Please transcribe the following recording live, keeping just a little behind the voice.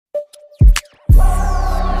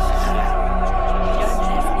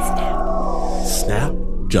Snap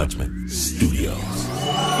Judgment Studios.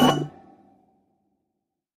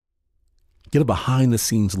 Get a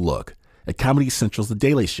behind-the-scenes look at Comedy Central's The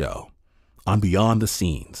Daily Show on Beyond the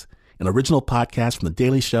Scenes, an original podcast from The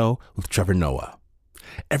Daily Show with Trevor Noah.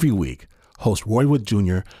 Every week, host Roy Wood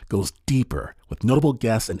Jr. goes deeper with notable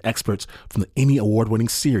guests and experts from the Emmy Award-winning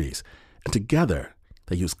series, and together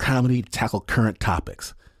they use comedy to tackle current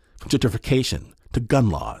topics, from gentrification to gun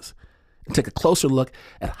laws, and take a closer look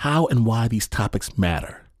at how and why these topics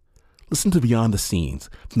matter. Listen to Beyond the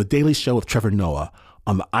Scenes from The Daily Show with Trevor Noah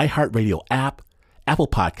on the iHeartRadio app, Apple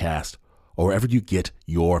Podcast, or wherever you get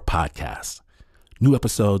your podcasts. New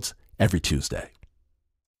episodes every Tuesday.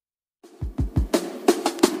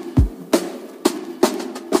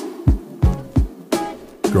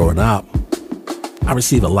 Growing up, I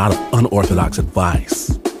received a lot of unorthodox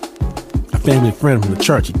advice. A family friend from the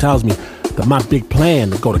church, he tells me that my big plan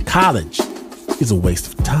to go to college is a waste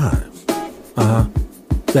of time.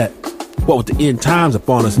 That what with the end times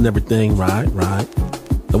upon us and everything, right?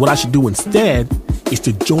 That what I should do instead is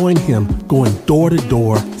to join him going door to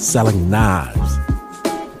door selling knives.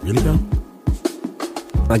 Really though?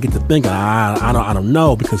 I get to thinking, I don't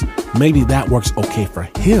know, because maybe that works okay for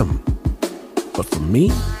him. But for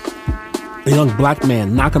me, a young black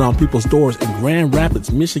man knocking on people's doors in Grand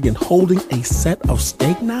Rapids, Michigan, holding a set of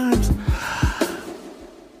steak knives,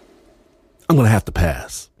 I'm going to have to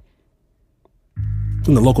pass.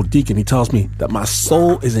 From the local deacon, he tells me that my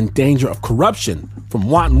soul is in danger of corruption from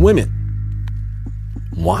wanton women.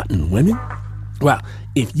 Wanton women? Well,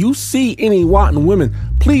 if you see any wanton women,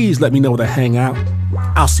 please let me know where they hang out.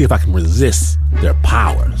 I'll see if I can resist their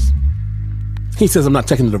powers. He says I'm not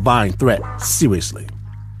taking the divine threat seriously.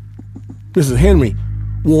 Mrs. Henry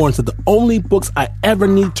warns that the only books I ever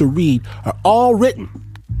need to read are all written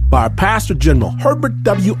by our Pastor General Herbert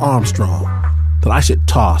W. Armstrong, that I should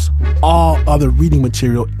toss all other reading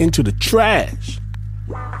material into the trash.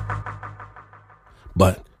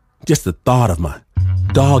 But just the thought of my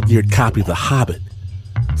dog-eared copy of The Hobbit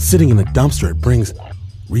sitting in the dumpster, it brings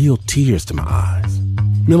real tears to my eyes.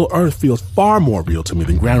 Middle Earth feels far more real to me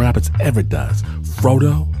than Grand Rapids ever does.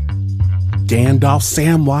 Frodo, Gandalf,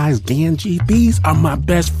 Samwise, Gamgee, these are my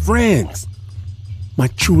best friends, my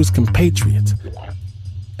truest compatriots.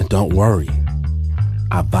 And don't worry,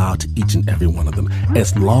 I vow to each and every one of them,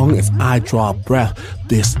 as long as I draw breath,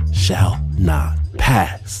 this shall not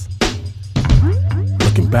pass.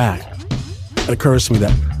 Looking back, it occurs to me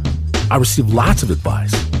that I received lots of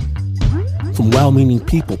advice from well-meaning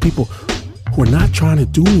people who are not trying to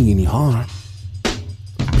do me any harm,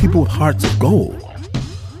 people with hearts of gold.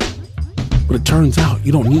 But it turns out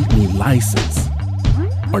you don't need any license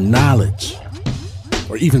or knowledge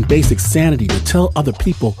or even basic sanity to tell other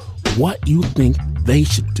people what you think they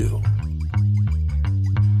should do.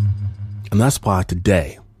 And that's why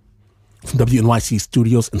today, from WNYC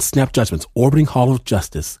Studios and Snap Judgment's orbiting Hall of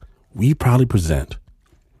Justice, we proudly present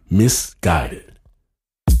Misguided.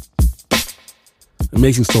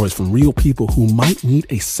 Amazing stories from real people who might need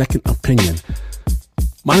a second opinion.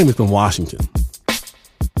 My name is Ben Washington.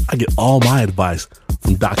 I get all my advice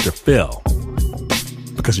from Dr. Phil,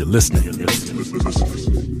 because you're listening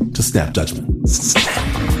to Snap Judgment. Snap.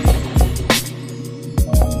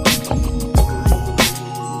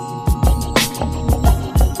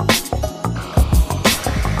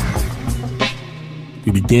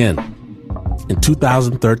 We begin in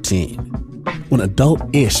 2013 when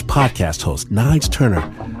adult-ish podcast host Nige Turner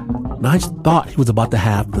thought he was about to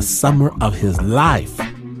have the summer of his life.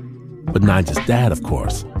 But Nige's dad, of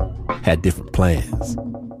course, had different plans.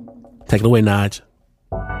 Take it away, Nige.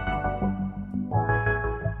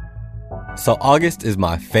 So August is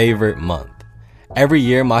my favorite month. Every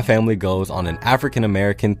year, my family goes on an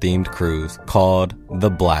African-American themed cruise called the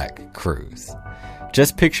Black Cruise.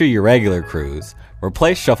 Just picture your regular cruise.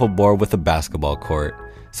 Replace shuffleboard with a basketball court,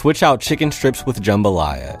 switch out chicken strips with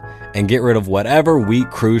jambalaya, and get rid of whatever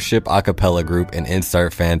weak cruise ship a cappella group and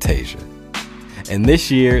insert Fantasia. And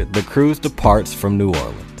this year, the cruise departs from New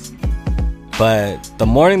Orleans. But the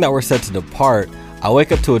morning that we're set to depart, I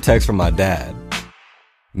wake up to a text from my dad.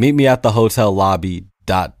 Meet me at the hotel lobby, ...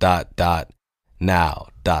 now, ...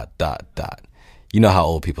 You know how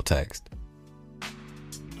old people text.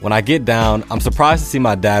 When I get down, I'm surprised to see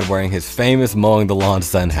my dad wearing his famous mowing the lawn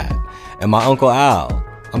sun hat. And my Uncle Al,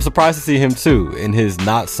 I'm surprised to see him too in his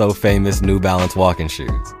not so famous New Balance walking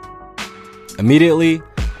shoes. Immediately,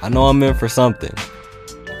 I know I'm in for something.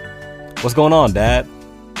 What's going on, Dad?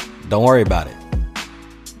 Don't worry about it.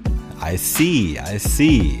 I see.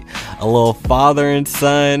 A little father and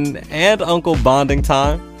son and uncle bonding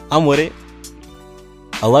time. I'm with it.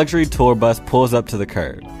 A luxury tour bus pulls up to the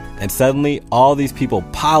curb, and suddenly all these people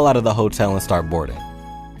pile out of the hotel and start boarding.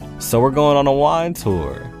 So we're going on a wine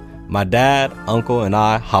tour. My dad, uncle, and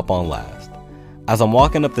I hop on last. As I'm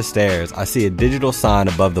walking up the stairs, I see a digital sign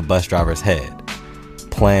above the bus driver's head.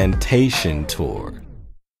 Plantation tour.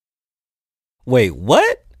 Wait,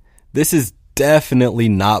 what? This is definitely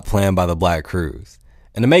not planned by the Black Cruise.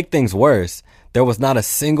 And to make things worse, there was not a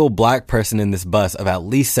single black person in this bus of at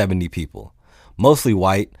least 70 people. Mostly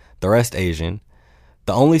white, the rest Asian.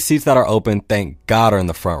 The only seats that are open, thank God, are in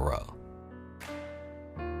the front row.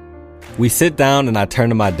 We sit down and I turn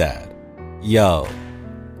to my dad. Yo,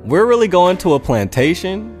 we're really going to a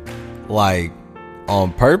plantation? Like,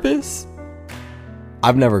 on purpose?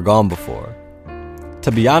 I've never gone before.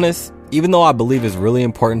 To be honest, even though I believe it's really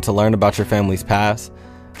important to learn about your family's past,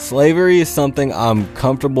 slavery is something I'm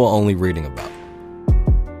comfortable only reading about.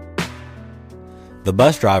 The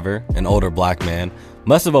bus driver, an older black man,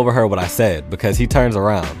 must have overheard what I said because he turns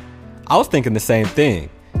around. I was thinking the same thing.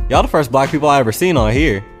 Y'all the first black people I ever seen on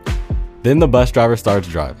here. Then the bus driver starts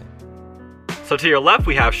driving. So to your left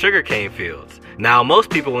we have sugarcane fields. Now most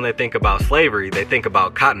people when they think about slavery, they think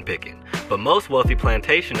about cotton picking. But most wealthy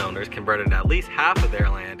plantation owners converted at least half of their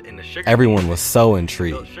land into sugar. Everyone was so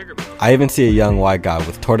intrigued. I even see a young white guy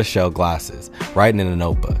with tortoiseshell glasses writing in a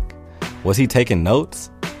notebook. Was he taking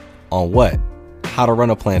notes? On what? How to run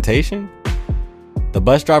a plantation? The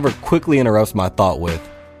bus driver quickly interrupts my thought with,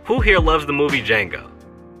 who here loves the movie Django?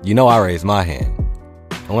 You know I raised my hand.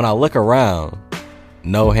 And when I look around,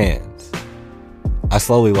 no hands. I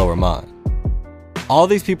slowly lower mine. All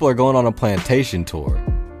these people are going on a plantation tour,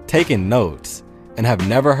 taking notes, and have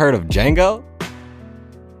never heard of Django?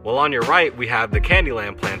 Well, on your right, we have the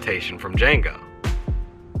Candyland plantation from Django.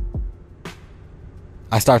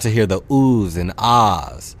 I start to hear the oohs and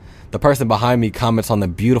ahs. The person behind me comments on the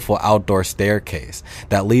beautiful outdoor staircase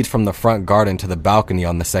that leads from the front garden to the balcony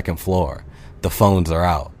on the second floor. The phones are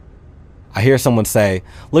out. I hear someone say,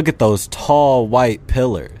 look at those tall white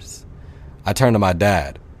pillars. I turn to my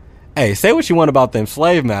dad. Hey, say what you want about them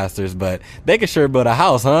slave masters, but they can sure build a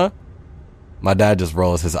house, huh? My dad just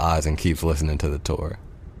rolls his eyes and keeps listening to the tour.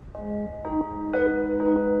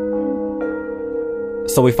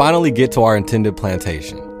 So we finally get to our intended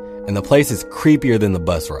plantation, and the place is creepier than the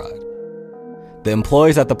bus ride. The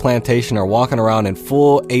employees at the plantation are walking around in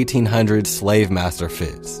full 1800s slave master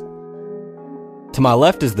fits. To my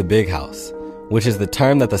left is the big house, which is the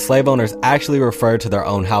term that the slave owners actually referred to their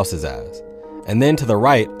own houses as. And then to the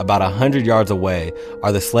right, about 100 yards away,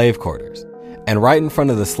 are the slave quarters. And right in front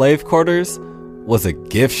of the slave quarters was a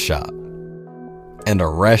gift shop and a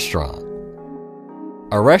restaurant.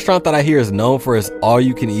 A restaurant that I hear is known for its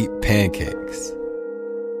all-you-can-eat pancakes.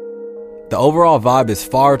 The overall vibe is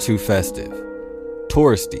far too festive,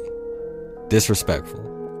 touristy, disrespectful.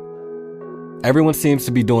 Everyone seems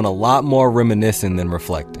to be doing a lot more reminiscing than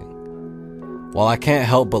reflecting. While I can't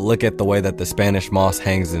help but look at the way that the Spanish moss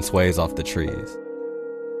hangs and sways off the trees,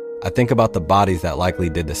 I think about the bodies that likely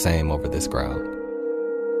did the same over this ground.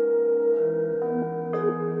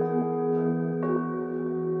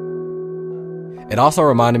 It also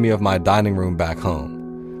reminded me of my dining room back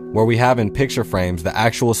home, where we have in picture frames the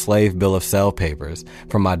actual slave bill of sale papers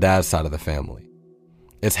from my dad's side of the family.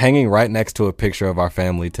 It's hanging right next to a picture of our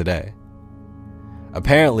family today.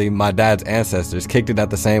 Apparently, my dad's ancestors kicked it at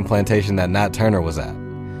the same plantation that Nat Turner was at.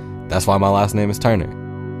 That's why my last name is Turner.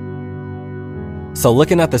 So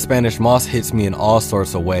looking at the Spanish moss hits me in all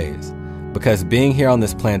sorts of ways, because being here on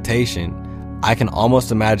this plantation, I can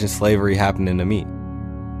almost imagine slavery happening to me.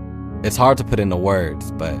 It's hard to put into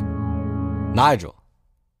words, but Nigel.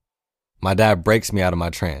 My dad breaks me out of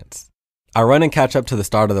my trance. I run and catch up to the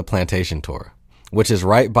start of the plantation tour, which is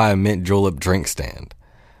right by a mint julep drink stand.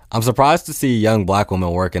 I'm surprised to see a young black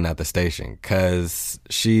woman working at the station, cause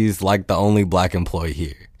she's like the only black employee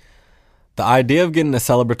here. The idea of getting a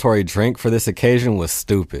celebratory drink for this occasion was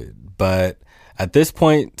stupid, but at this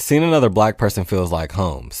point, seeing another black person feels like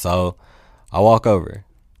home, so I walk over.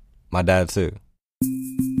 My dad too.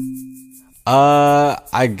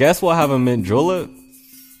 I guess we'll have a mint julep.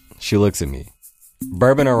 She looks at me.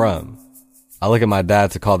 Bourbon or rum? I look at my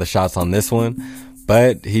dad to call the shots on this one,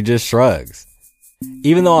 but he just shrugs.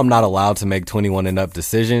 Even though I'm not allowed to make 21 and up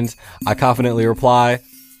decisions, I confidently reply,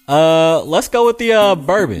 let's go with the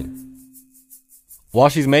bourbon. While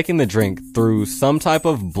she's making the drink, through some type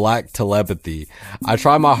of black telepathy, I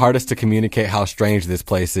try my hardest to communicate how strange this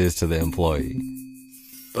place is to the employee.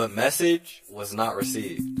 But message was not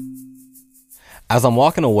received. As I'm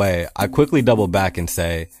walking away, I quickly double back and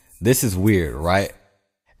say, this is weird, right?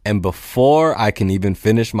 And before I can even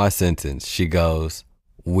finish my sentence, she goes,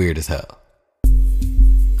 weird as hell.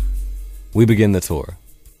 We begin the tour.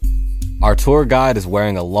 Our tour guide is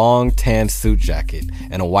wearing a long tan suit jacket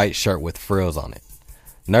and a white shirt with frills on it.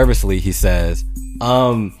 Nervously, he says,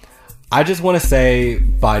 I just want to say,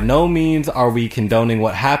 by no means are we condoning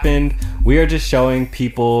what happened. We are just showing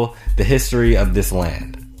people the history of this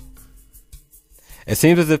land. It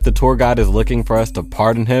seems as if the tour guide is looking for us to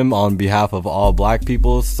pardon him on behalf of all black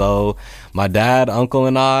people, so my dad, uncle,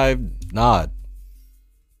 and I nod.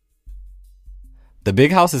 The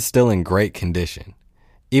big house is still in great condition.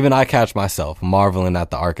 Even I catch myself marveling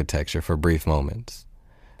at the architecture for brief moments.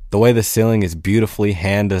 The way the ceiling is beautifully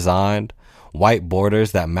hand-designed, white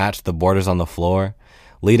borders that match the borders on the floor,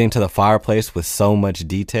 leading to the fireplace with so much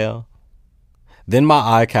detail. Then my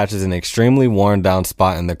eye catches an extremely worn-down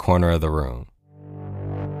spot in the corner of the room.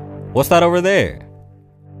 What's that over there?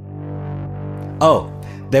 Oh,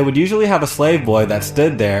 they would usually have a slave boy that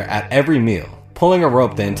stood there at every meal, pulling a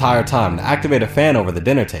rope the entire time to activate a fan over the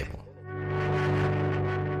dinner table.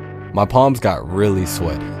 My palms got really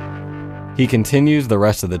sweaty. He continues the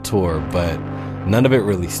rest of the tour, but none of it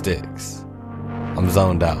really sticks. I'm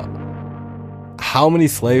zoned out. How many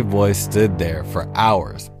slave boys stood there for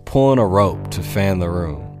hours, pulling a rope to fan the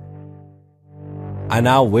room? I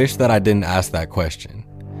now wish that I didn't ask that question,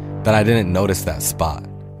 that I didn't notice that spot.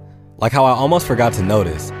 Like how I almost forgot to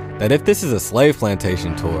notice that if this is a slave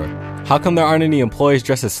plantation tour, how come there aren't any employees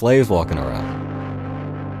dressed as slaves walking around?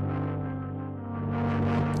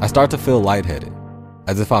 I start to feel lightheaded,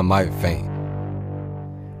 as if I might faint.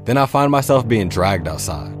 Then I find myself being dragged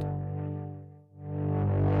outside.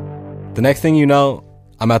 The next thing you know,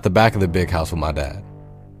 I'm at the back of the big house with my dad.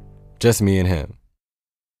 Just me and him.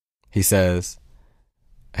 He says,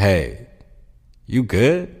 "Hey, you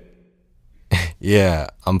good?" "Yeah,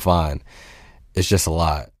 I'm fine. It's just a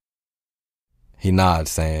lot." He nods,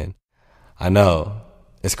 saying, "I know.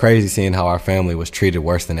 It's crazy seeing how our family was treated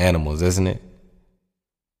worse than animals, isn't it?"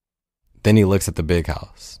 Then he looks at the big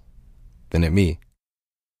house, then at me.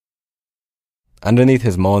 Underneath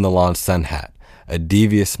his mowing the lawn sun hat, a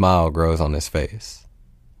devious smile grows on his face.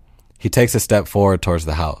 He takes a step forward towards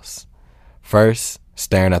the house, first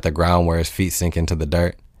staring at the ground where his feet sink into the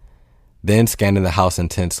dirt, then scanning the house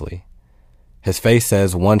intensely. His face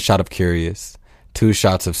says 1 shot of curious, 2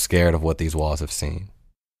 shots of scared of what these walls have seen.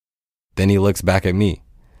 Then he looks back at me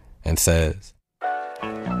and says,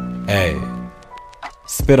 "Hey,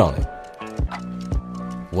 spit on it."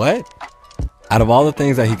 What? Out of all the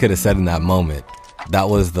things that he could have said in that moment, that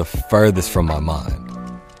was the furthest from my mind.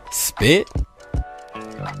 Spit?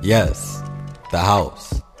 Yes, the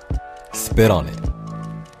house. Spit on it.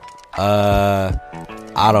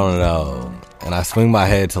 I don't know. And I swing my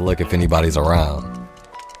head to look if anybody's around.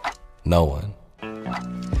 No one.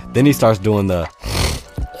 Then he starts doing the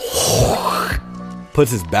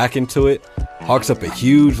puts his back into it, harks up a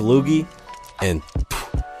huge loogie, and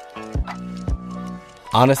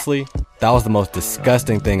honestly, that was the most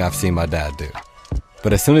disgusting thing I've seen my dad do.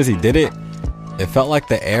 But as soon as he did it, it felt like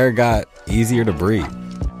the air got easier to breathe.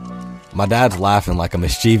 My dad's laughing like a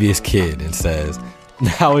mischievous kid and says,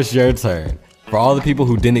 "Now it's your turn, for all the people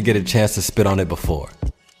who didn't get a chance to spit on it before."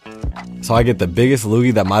 So I get the biggest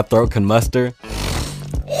loogie that my throat can muster,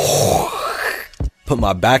 put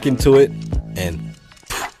my back into it, and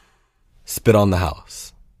spit on the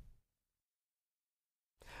house.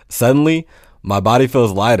 Suddenly, my body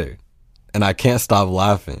feels lighter, and I can't stop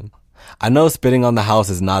laughing. I know spitting on the house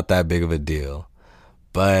is not that big of a deal,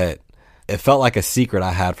 but it felt like a secret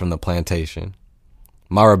I had from the plantation.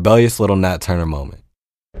 My rebellious little Nat Turner moment.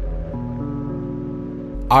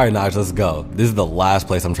 Alright, Naj, let's go. This is the last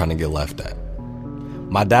place I'm trying to get left at.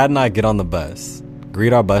 My dad and I get on the bus,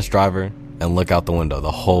 greet our bus driver, and look out the window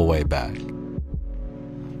the whole way back.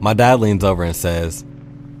 My dad leans over and says,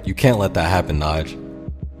 "You can't let that happen, Naj."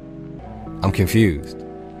 I'm confused.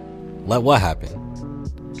 Let what happen?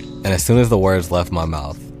 And as soon as the words left my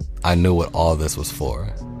mouth, I knew what all this was for.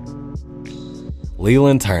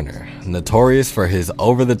 Leland Turner, notorious for his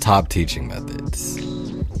over-the-top teaching methods.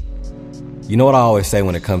 You know what I always say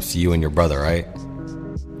when it comes to you and your brother, right?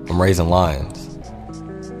 I'm raising lions.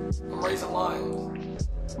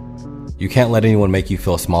 You can't let anyone make you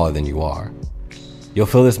feel smaller than you are. You'll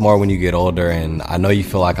feel this more when you get older, and I know you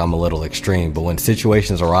feel like I'm a little extreme, but when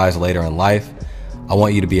situations arise later in life, I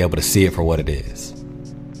want you to be able to see it for what it is.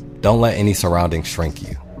 Don't let any surroundings shrink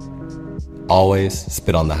you. Always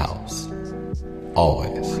spit on the house.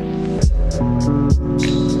 Always.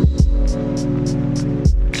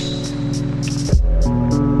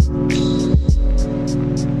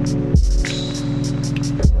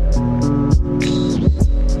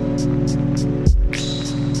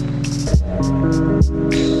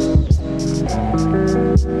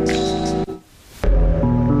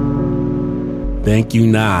 Thank you,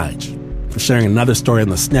 Nige, for sharing another story on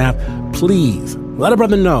the Snap. Please let a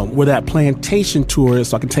brother know where that plantation tour is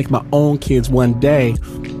so I can take my own kids one day.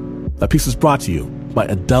 That piece is brought to you by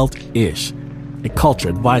Adult-ish, a culture,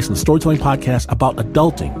 advice, and storytelling podcast about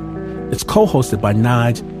adulting. It's co-hosted by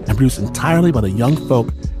Nige and produced entirely by the young folk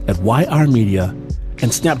at YR Media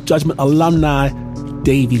and Snap Judgment alumni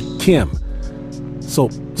Davey Kim. So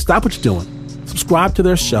stop what you're doing. Subscribe to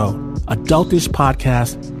their show,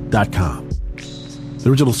 adultishpodcast.com. The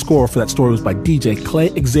original score for that story was by DJ Clay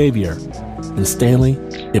Xavier and Stanley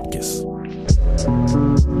Ipkiss.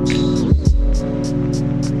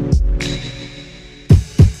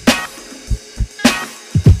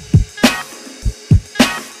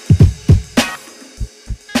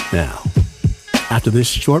 Now, after this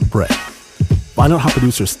short break, find out how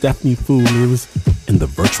producer Stephanie Fu lives in the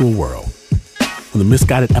virtual world. When the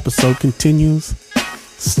Misguided episode continues,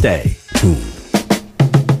 stay tuned.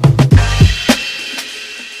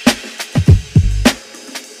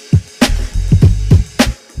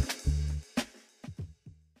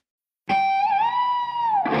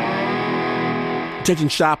 Attention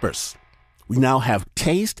shoppers, we now have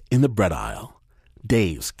taste in the bread aisle.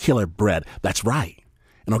 Dave's Killer Bread, that's right.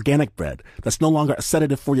 An organic bread that's no longer a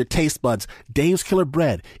sedative for your taste buds. Dave's Killer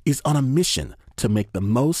Bread is on a mission to make the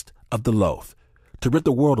most of the loaf, to rid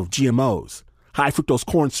the world of GMOs, high fructose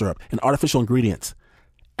corn syrup, and artificial ingredients,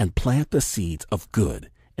 and plant the seeds of good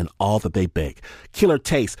in all that they bake. Killer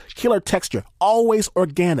taste, killer texture, always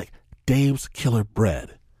organic. Dave's Killer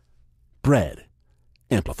Bread. Bread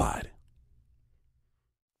amplified.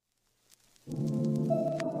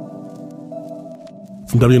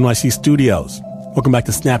 From WNYC Studios, welcome back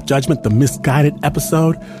to Snap Judgment, the Misguided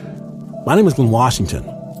episode. My name is Glenn Washington,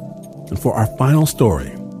 and for our final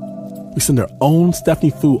story, we send our own Stephanie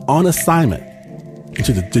Fu on assignment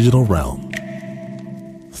into the digital realm.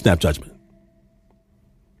 Snap Judgment.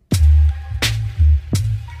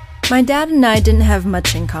 My dad and I didn't have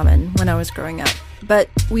much in common when I was growing up, but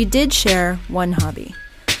we did share one hobby: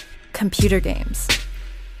 computer games.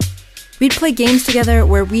 We'd play games together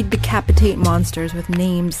where we'd decapitate monsters with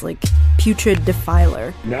names like Putrid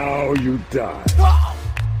Defiler. Now you die.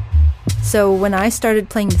 So when I started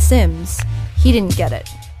playing The Sims, he didn't get it.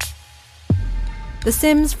 The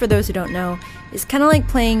Sims, for those who don't know, is kind of like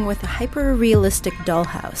playing with a hyper-realistic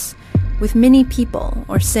dollhouse, with mini people,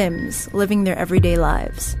 or Sims, living their everyday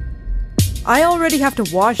lives. I already have to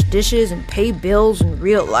wash dishes and pay bills in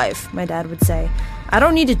real life, my dad would say. I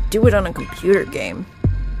don't need to do it on a computer game.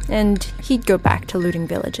 And he'd go back to looting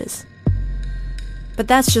villages. But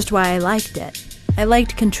that's just why I liked it. I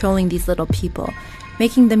liked controlling these little people,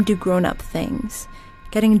 making them do grown-up things,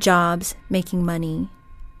 getting jobs, making money.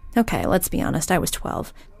 Okay, let's be honest, I was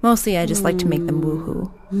 12. Mostly I just like to make them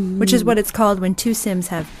woohoo, which is what it's called when two Sims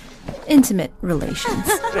have intimate relations.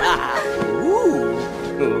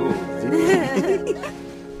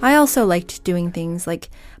 I also liked doing things like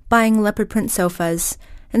buying leopard print sofas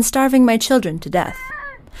and starving my children to death.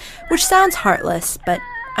 Which sounds heartless, but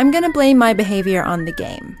I'm gonna blame my behavior on the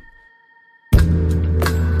game.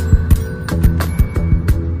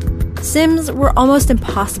 Sims were almost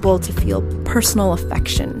impossible to feel personal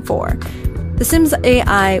affection for. The Sims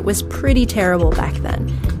AI was pretty terrible back then,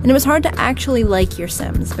 and it was hard to actually like your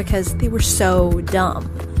Sims because they were so dumb.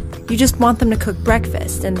 You just want them to cook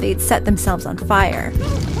breakfast, and they'd set themselves on fire.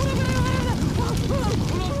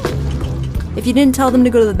 If you didn't tell them to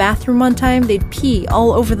go to the bathroom on time, they'd pee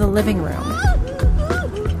all over the living room.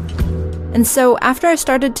 And so, after I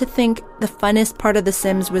started to think the funnest part of The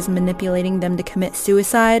Sims was manipulating them to commit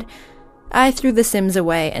suicide, I threw The Sims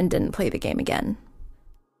away and didn't play the game again.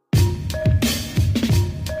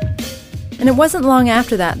 And it wasn't long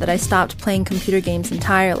after that I stopped playing computer games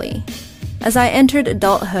entirely. As I entered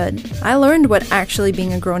adulthood, I learned what actually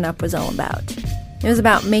being a grown-up was all about. It was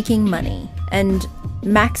about making money and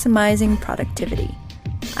maximizing productivity.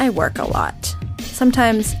 I work a lot.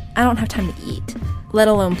 Sometimes I don't have time to eat, let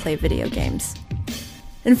alone play video games.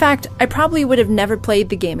 In fact, I probably would have never played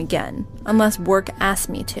the game again, unless work asked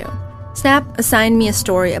me to. Snap assigned me a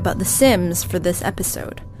story about The Sims for this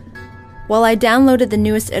episode. While I downloaded the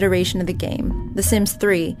newest iteration of the game, The Sims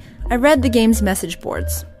 3, I read the game's message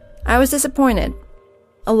boards. I was disappointed.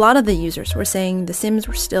 A lot of the users were saying The Sims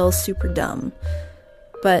were still super dumb.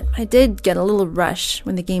 But I did get a little rush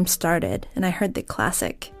when the game started and I heard the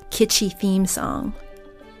classic, kitschy theme song.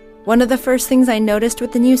 One of the first things I noticed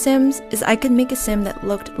with the new Sims is I could make a Sim that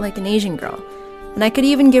looked like an Asian girl, and I could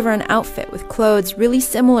even give her an outfit with clothes really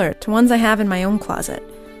similar to ones I have in my own closet.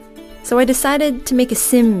 So I decided to make a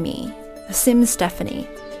Sim me, a Sim Stephanie.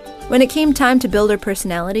 When it came time to build her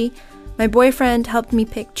personality, My boyfriend helped me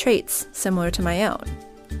pick traits similar to my own.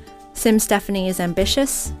 Sim Stephanie is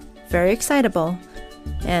ambitious, very excitable,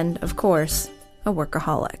 and, of course, a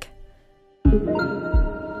workaholic.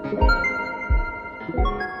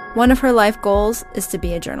 One of her life goals is to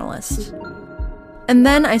be a journalist. And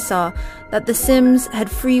then I saw that the Sims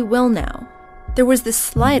had free will now. There was this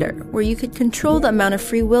slider where you could control the amount of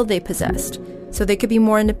free will they possessed, so they could be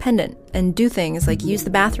more independent and do things like use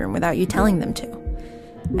the bathroom without you telling them to.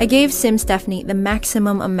 I gave Sim Stephanie the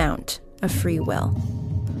maximum amount of free will.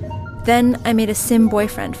 Then I made a Sim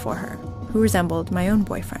boyfriend for her, who resembled my own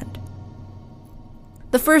boyfriend.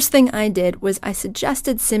 The first thing I did was I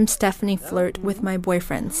suggested Sim Stephanie flirt with my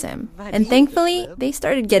boyfriend Sim, and thankfully they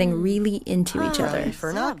started getting really into each other.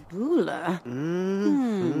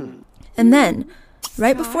 And then,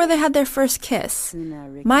 right before they had their first kiss,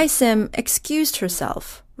 my Sim excused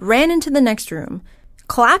herself, ran into the next room,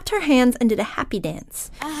 clapped her hands and did a happy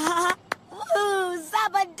dance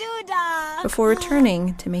before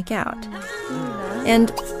returning to make out. And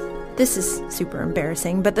this is super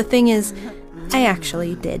embarrassing, but the thing is, I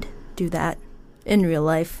actually did do that in real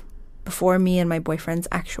life before me and my boyfriend's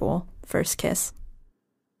actual first kiss.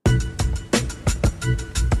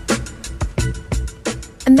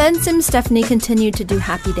 And then Sim Stephanie continued to do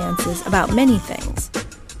happy dances about many things.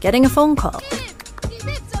 Getting a phone call,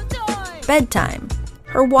 bedtime,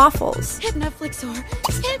 her waffles.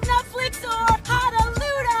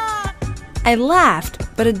 I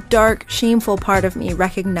laughed, but a dark, shameful part of me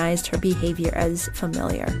recognized her behavior as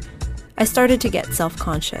familiar. I started to get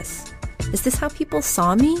self-conscious. Is this how people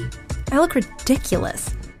saw me? I look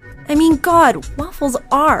ridiculous. I mean, God, waffles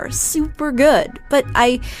are super good, but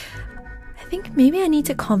I think maybe I need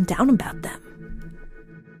to calm down about them.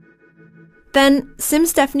 Then Sim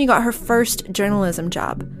Stephanie got her first journalism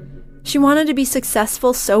job. She wanted to be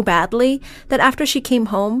successful so badly that after she came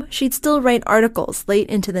home, she'd still write articles late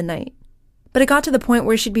into the night. But it got to the point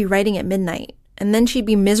where she'd be writing at midnight, and then she'd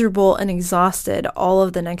be miserable and exhausted all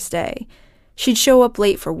of the next day. She'd show up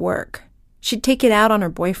late for work. She'd take it out on her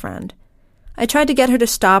boyfriend. I tried to get her to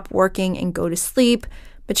stop working and go to sleep,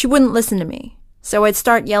 but she wouldn't listen to me. So I'd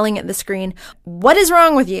start yelling at the screen, "What is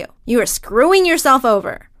wrong with you? You are screwing yourself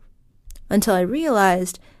over." Until I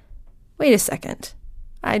realized, wait a second,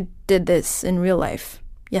 I did this in real life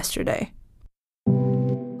yesterday.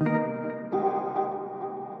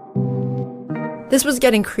 This was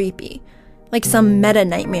getting creepy, like some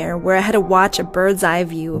meta-nightmare where I had to watch a bird's eye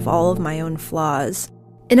view of all of my own flaws.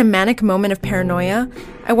 In a manic moment of paranoia,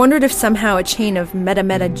 I wondered if somehow a chain of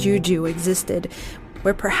meta-meta juju existed,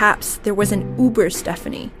 where perhaps there was an Uber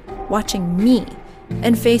Stephanie watching me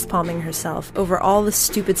and facepalming herself over all the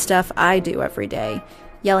stupid stuff I do every day,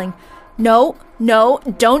 yelling, "No, no,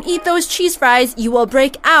 don't eat those cheese fries, you will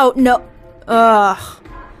break out, no." Ugh.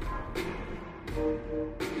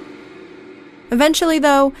 Eventually,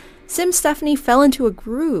 though, Sim Stephanie fell into a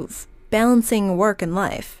groove, balancing work and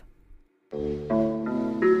life.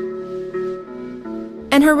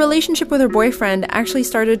 And her relationship with her boyfriend actually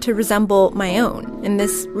started to resemble my own in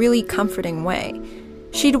this really comforting way.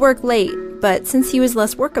 She'd work late, but since he was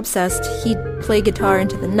less work-obsessed, he'd play guitar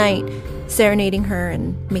into the night, serenading her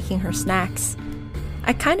and making her snacks.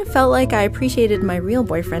 I kind of felt like I appreciated my real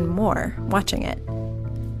boyfriend more watching it.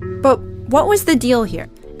 But what was the deal here?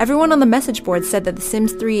 Everyone on the message board said that the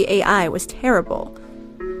Sims 3 AI was terrible.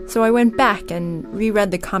 So I went back and reread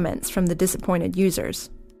the comments from the disappointed users.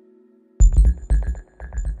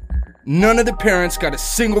 None of the parents got a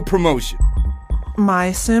single promotion.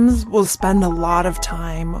 My Sims will spend a lot of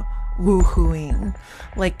time woohooing,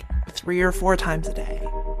 like 3 or 4 times a day.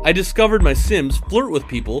 I discovered my Sims flirt with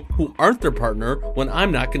people who aren't their partner when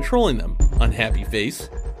I'm not controlling them. Unhappy face.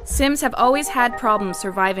 Sims have always had problems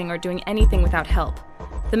surviving or doing anything without help.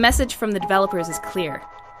 The message from the developers is clear.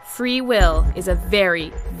 Free will is a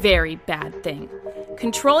very, very bad thing.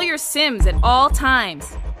 Control your Sims at all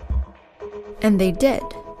times. And they did.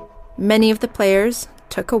 Many of the players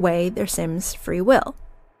took away their Sims' free will.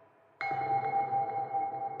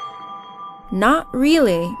 Not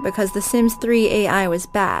really because the Sims 3 AI was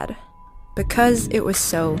bad, because it was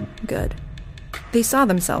so good. They saw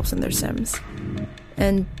themselves in their Sims,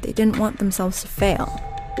 and they didn't want themselves to fail.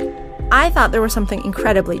 I thought there was something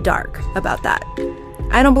incredibly dark about that.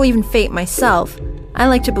 I don't believe in fate myself. I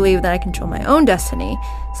like to believe that I control my own destiny,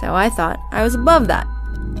 so I thought I was above that.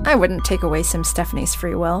 I wouldn't take away Sim Stephanie's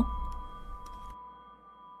free will.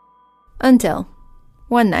 Until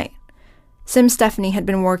one night, Sim Stephanie had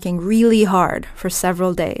been working really hard for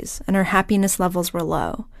several days, and her happiness levels were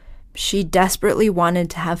low. She desperately wanted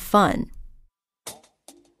to have fun.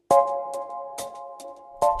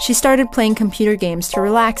 She started playing computer games to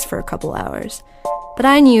relax for a couple hours. But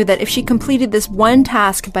I knew that if she completed this one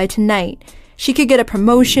task by tonight, she could get a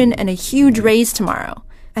promotion and a huge raise tomorrow.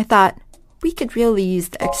 I thought, we could really use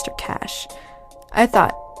the extra cash. I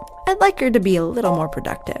thought, I'd like her to be a little more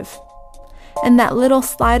productive. And that little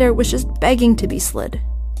slider was just begging to be slid.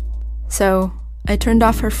 So I turned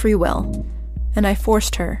off her free will, and I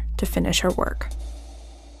forced her to finish her work.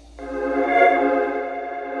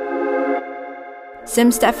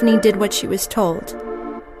 Sim Stephanie did what she was told,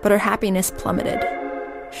 but her happiness plummeted.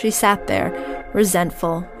 She sat there,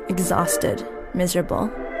 resentful, exhausted, miserable.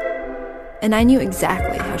 And I knew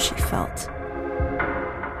exactly how she felt.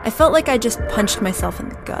 I felt like I just punched myself in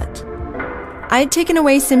the gut. I had taken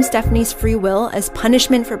away Sim Stephanie's free will as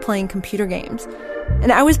punishment for playing computer games.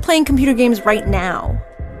 And I was playing computer games right now.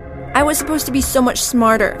 I was supposed to be so much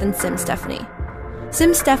smarter than Sim Stephanie.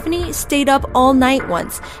 Sim Stephanie stayed up all night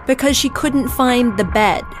once because she couldn't find the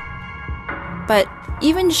bed. But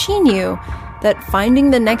even she knew that finding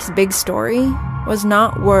the next big story was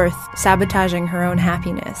not worth sabotaging her own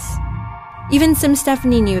happiness. Even Sim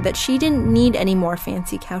Stephanie knew that she didn't need any more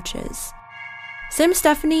fancy couches. Sim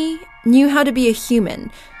Stephanie knew how to be a human,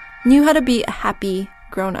 knew how to be a happy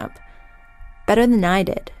grown-up, better than I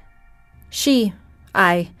did.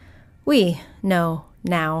 We know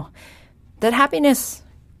now that happiness,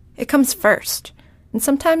 it comes first. And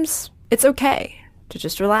sometimes it's okay to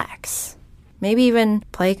just relax. Maybe even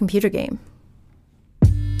play a computer game.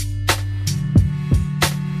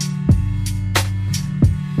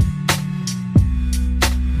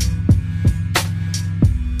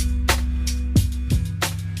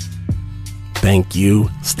 Thank you,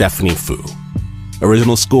 Stephanie Fu.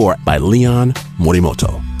 Original score by Leon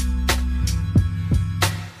Morimoto.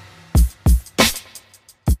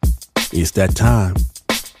 It's that time.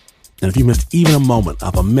 And if you missed even a moment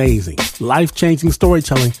of amazing, life-changing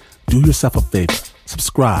storytelling, do yourself a favor.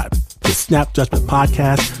 Subscribe to Snap Judgment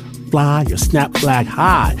Podcast. Fly your snap flag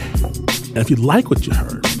high. And if you like what you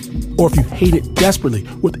heard, or if you hate it desperately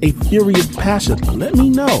with a furious passion, let me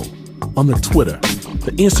know on the Twitter,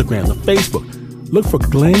 the Instagram, the Facebook. Look for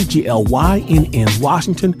Glenn, Glynn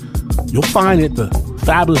Washington. You'll find it, the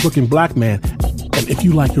fabulous-looking black man. And if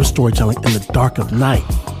you like your storytelling in the dark of night,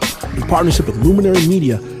 in partnership with Luminary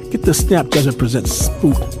Media, get the Snap Judgment Presents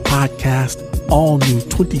Spook podcast, all new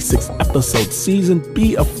 26-episode season.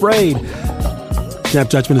 Be afraid. Snap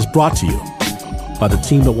Judgment is brought to you by the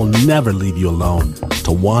team that will never leave you alone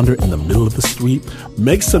to wander in the middle of the street.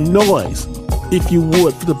 Make some noise, if you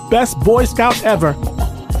would, for the best Boy Scout ever,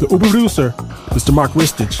 the producer, Mr. Mark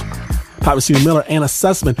Ristich, Pavisina Miller, Anna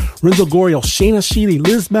Sussman, Renzo Goriel, Shayna Sheedy,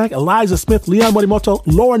 Liz Mack, Eliza Smith, Leon Morimoto,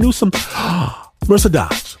 Laura Newsom, Marissa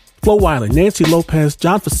Dodge, Flo Wiley, Nancy Lopez,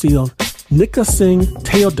 John Facile, Nika Singh,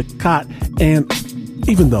 Teo Ducat, and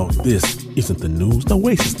even though this isn't the news, the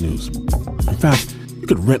Oasis news. In fact, you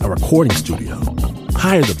could rent a recording studio,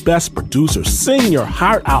 hire the best producer, sing your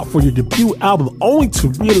heart out for your debut album, only to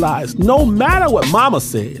realize no matter what mama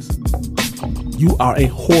says, you are a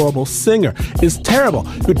horrible singer. It's terrible.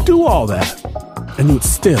 You could do all that, and you would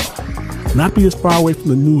still not be as far away from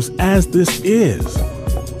the news as this is.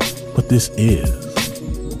 But this is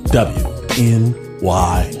WNYC.